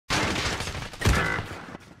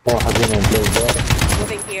واحد هنا بلاي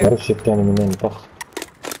Moving here. معرفش الثاني منين طخ.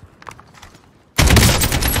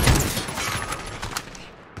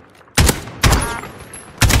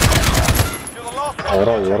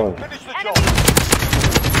 وراي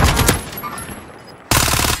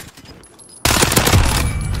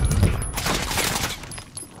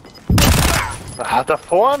Hat er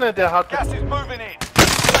vorne, der hat... Gas is moving in.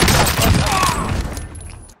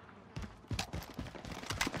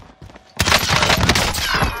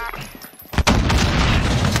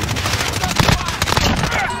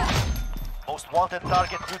 Most wanted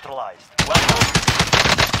target neutralized. Well done.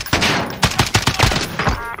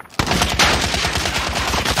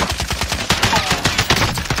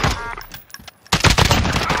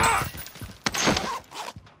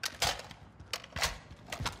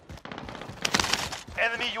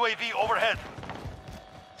 Enemy UAV overhead.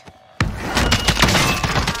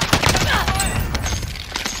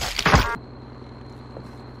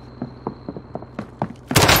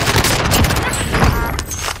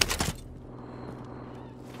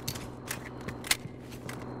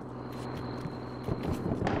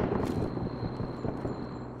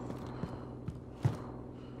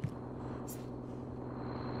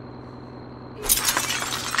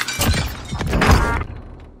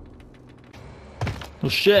 Oh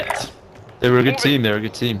shit! They were a good team, they were a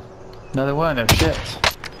good team. No, they weren't, they're shit.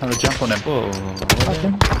 Have a jump on them. Oh,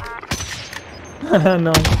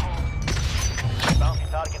 No. Bounty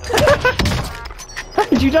target.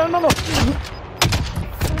 You don't know.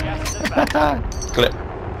 Gas is inbound. clip.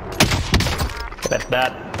 That's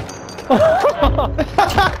bad.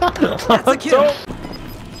 That's a kill.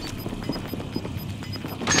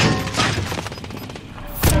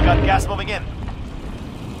 Got gas moving in.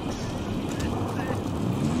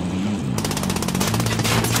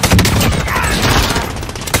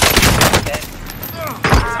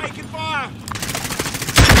 Taking fire.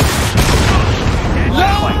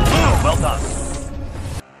 Well done.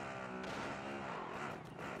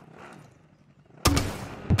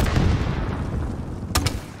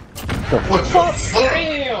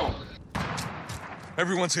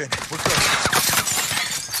 Everyone's in. We're good.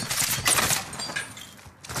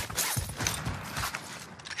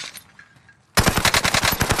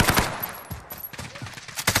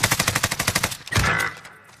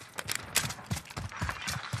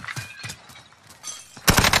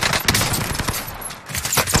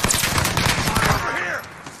 Over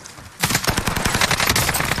here.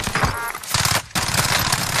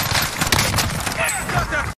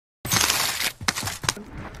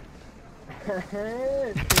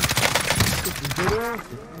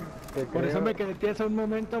 Por eso me quedé tieso un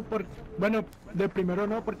momento, bueno, de primero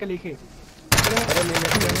no, porque le dije,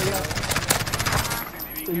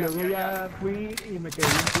 y luego ya fui y me quedé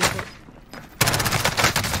un tiempo.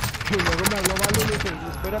 Y luego me habló Malo y le dije,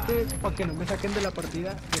 espérate para que no me saquen de la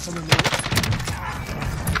partida, déjame morir.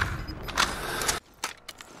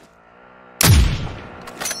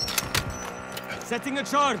 Setting a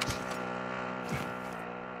charge.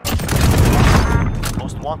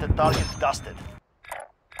 Most wanted target dusted.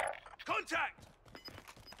 Contact.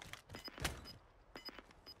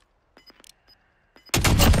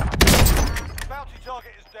 Bounty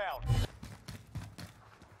target is down.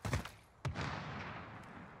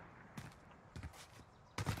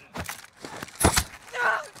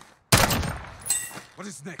 What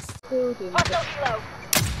is next? Hostile below.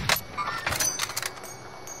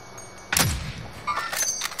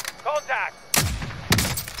 Contact.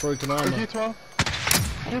 Broken armor.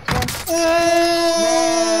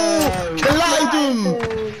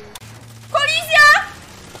 Policja!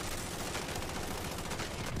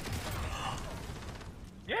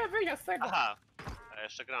 Aha, a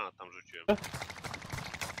jeszcze granat tam rzuciłem.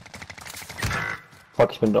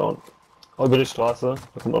 Fuck, ich bin down. Oh, über die Straße,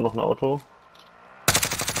 da kommt auch noch ein Auto.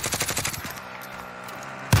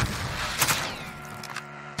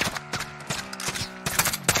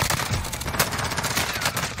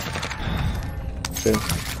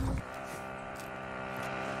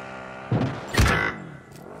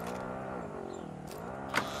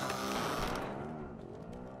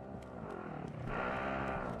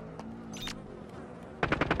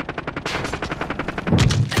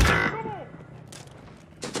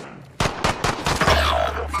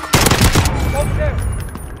 Okay.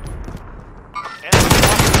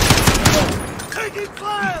 Taking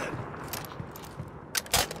fire.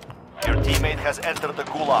 Your teammate has entered the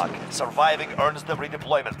gulag. Surviving earns them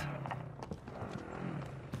redeployment.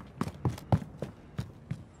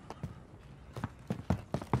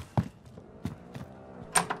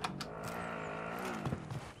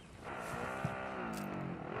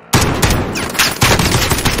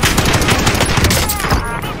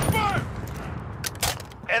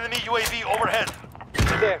 Enemy UAV overhead.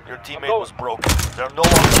 There. Your teammate was broken. They're no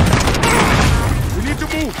longer. We need to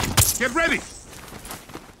move. Get ready.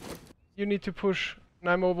 You need to push, and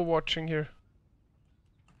I'm overwatching here.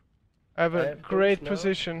 I have a great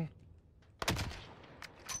position.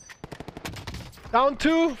 Down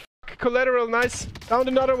 2! F collateral, nice! Down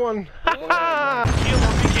another one! Haha! Kill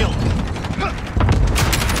or be killed.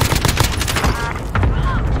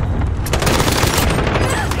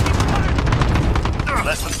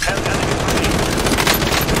 Less than 10 enemies remaining.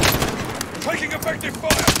 Taking effective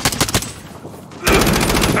fire.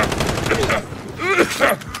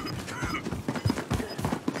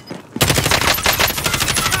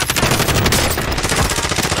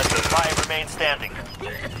 Less than 5 remain standing.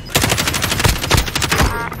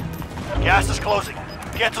 Gas is closing.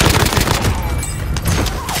 Get to the...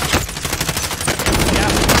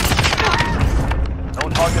 Gas. No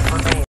target for me.